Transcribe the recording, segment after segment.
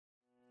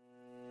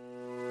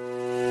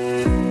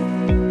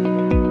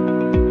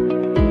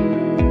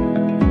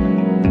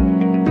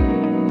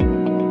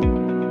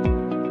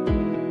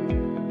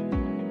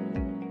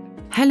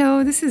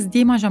this is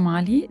Dima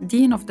Jamali,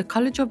 Dean of the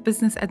College of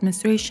Business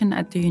Administration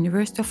at the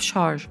University of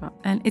Sharjah,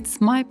 and it's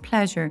my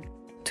pleasure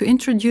to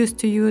introduce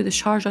to you the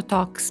Sharjah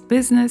Talks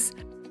Business,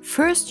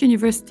 first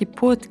university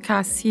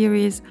podcast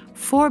series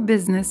for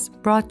business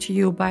brought to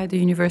you by the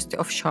University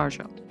of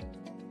Sharjah.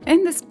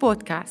 In this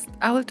podcast,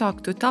 I will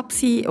talk to top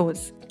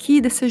CEOs, key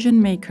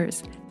decision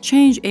makers,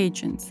 change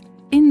agents,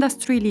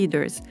 industry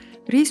leaders,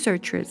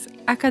 researchers,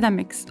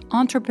 academics,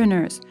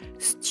 entrepreneurs,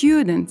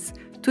 students,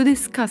 to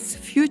discuss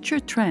future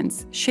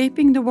trends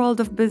shaping the world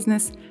of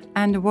business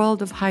and the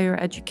world of higher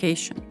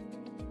education.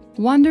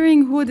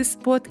 Wondering who this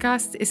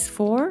podcast is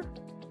for?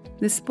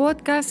 This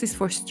podcast is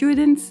for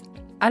students,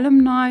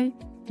 alumni,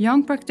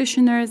 young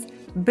practitioners,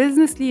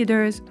 business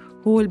leaders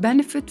who will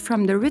benefit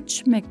from the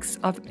rich mix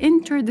of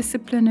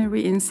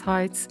interdisciplinary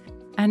insights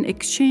and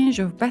exchange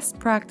of best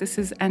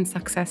practices and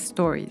success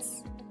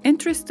stories.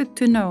 Interested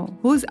to know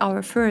who's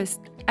our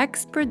first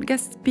expert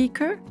guest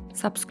speaker?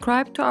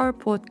 Subscribe to our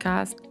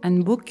podcast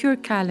and book your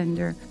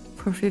calendar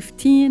for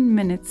 15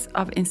 minutes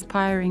of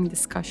inspiring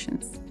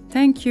discussions.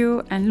 Thank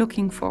you and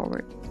looking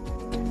forward.